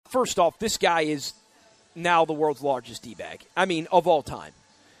first off, this guy is now the world's largest D-bag. I mean, of all time.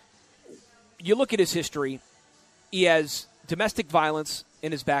 You look at his history, he has domestic violence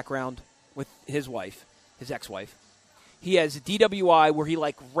in his background with his wife, his ex-wife. He has a DWI where he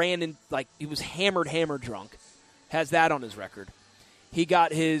ran in, he was hammered drunk. Has that on his record. He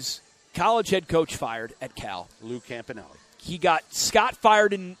got his college head coach fired at Cal. Lou Campanelli. He got Scott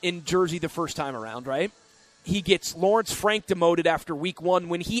fired in Jersey the first time around, right? He gets Lawrence Frank demoted after week 1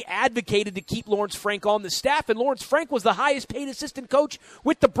 when he advocated to keep Lawrence Frank on the staff, and Lawrence Frank was the highest paid assistant coach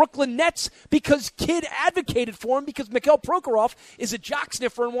with the Brooklyn Nets because Kidd advocated for him because Mikhail Prokhorov is a jock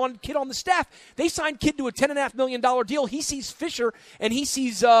sniffer and wanted Kidd on the staff. They signed Kidd to a $10.5 million deal. He sees Fisher and he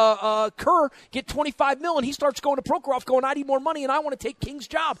sees Kerr get $25 million, and he starts going to Prokhorov going, I need more money and I want to take King's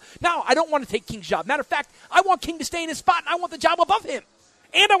job. Now, I don't want to take King's job. Matter of fact, I want King to stay in his spot and I want the job above him.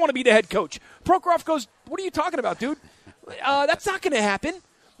 And I want to be the head coach. Prokhorov goes, what are you talking about, dude? That's not going to happen.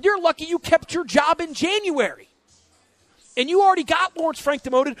 You're lucky you kept your job in January. And you already got Lawrence Frank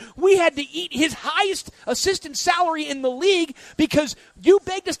demoted. We had to eat his highest assistant salary in the league because you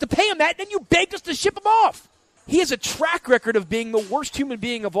begged us to pay him that, and then you begged us to ship him off. He has a track record of being the worst human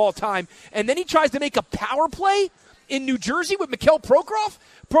being of all time. And then he tries to make a power play in New Jersey with Mikhail Prokhorov.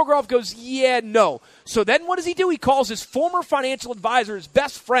 Prokhorov goes, yeah, no. So then what does he do? He calls his former financial advisor, his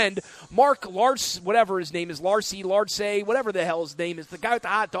best friend, Mark Lars, whatever his name is, Larcy, whatever the hell his name is, the guy with the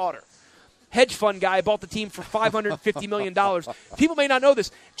hot daughter. Hedge fund guy, bought the team for $550 million. People may not know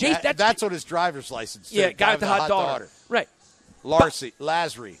this. That's what his driver's license said. Yeah, guy with the hot daughter. Right.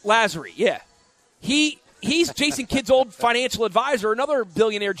 Lasry, yeah. He's Jason Kidd's old financial advisor, another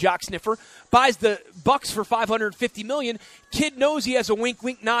billionaire jock sniffer, buys the Bucks for $550 million. Kidd knows he has a wink,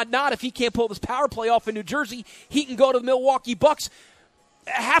 wink, nod, nod. If he can't pull this power play off in New Jersey, he can go to the Milwaukee Bucks.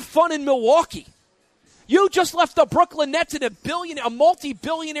 Have fun in Milwaukee. You just left the Brooklyn Nets and a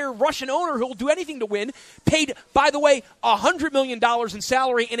multi-billionaire Russian owner who will do anything to win, paid, by the way, $100 million in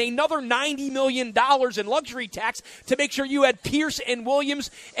salary and another $90 million in luxury tax to make sure you had Pierce and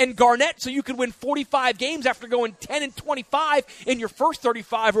Williams and Garnett so you could win 45 games after going 10-25 in your first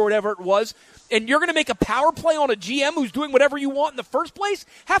 35 or whatever it was. And you're going to make a power play on a GM who's doing whatever you want in the first place?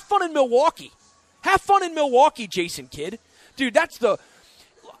 Have fun in Milwaukee. Have fun in Milwaukee, Jason Kidd. Dude, that's the...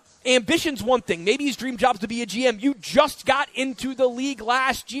 Ambition's one thing. Maybe his dream job's to be a GM. You just got into the league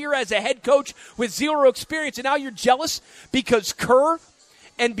last year as a head coach with zero experience, and now you're jealous because Kerr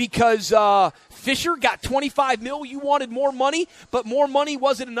and because Fisher got $25 million. You wanted more money, but more money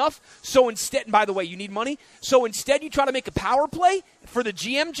wasn't enough. So instead, and by the way, you need money. So instead, you try to make a power play for the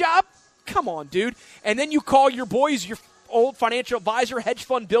GM job? Come on, dude. And then you call your boys, your old financial advisor, hedge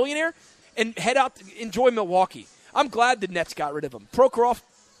fund billionaire, and head out to enjoy Milwaukee. I'm glad the Nets got rid of him. Prokhorov,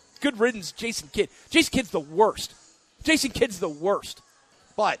 good riddance, Jason Kidd. Jason Kidd's the worst. Jason Kidd's the worst.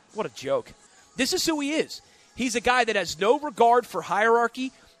 But what a joke. This is who he is. He's a guy that has no regard for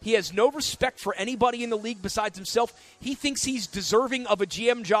hierarchy. He has no respect for anybody in the league besides himself. He thinks he's deserving of a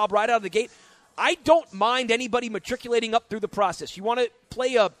GM job right out of the gate. I don't mind anybody matriculating up through the process. You want to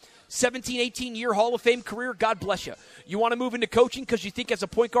play a 17, 18-year Hall of Fame career? God bless you. You want to move into coaching because you think as a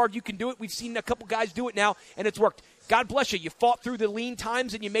point guard you can do it? We've seen a couple guys do it now, and it's worked. God bless you. You fought through the lean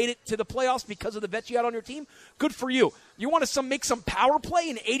times and you made it to the playoffs because of the vets you had on your team. Good for you. You want to make some power play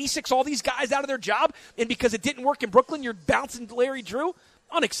and 86 all these guys out of their job, and because it didn't work in Brooklyn, you're bouncing Larry Drew?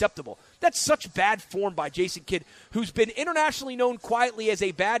 Unacceptable. That's such bad form by Jason Kidd, who's been internationally known quietly as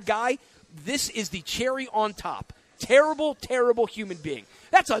a bad guy. This is the cherry on top. Terrible, terrible human being.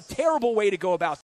 That's a terrible way to go about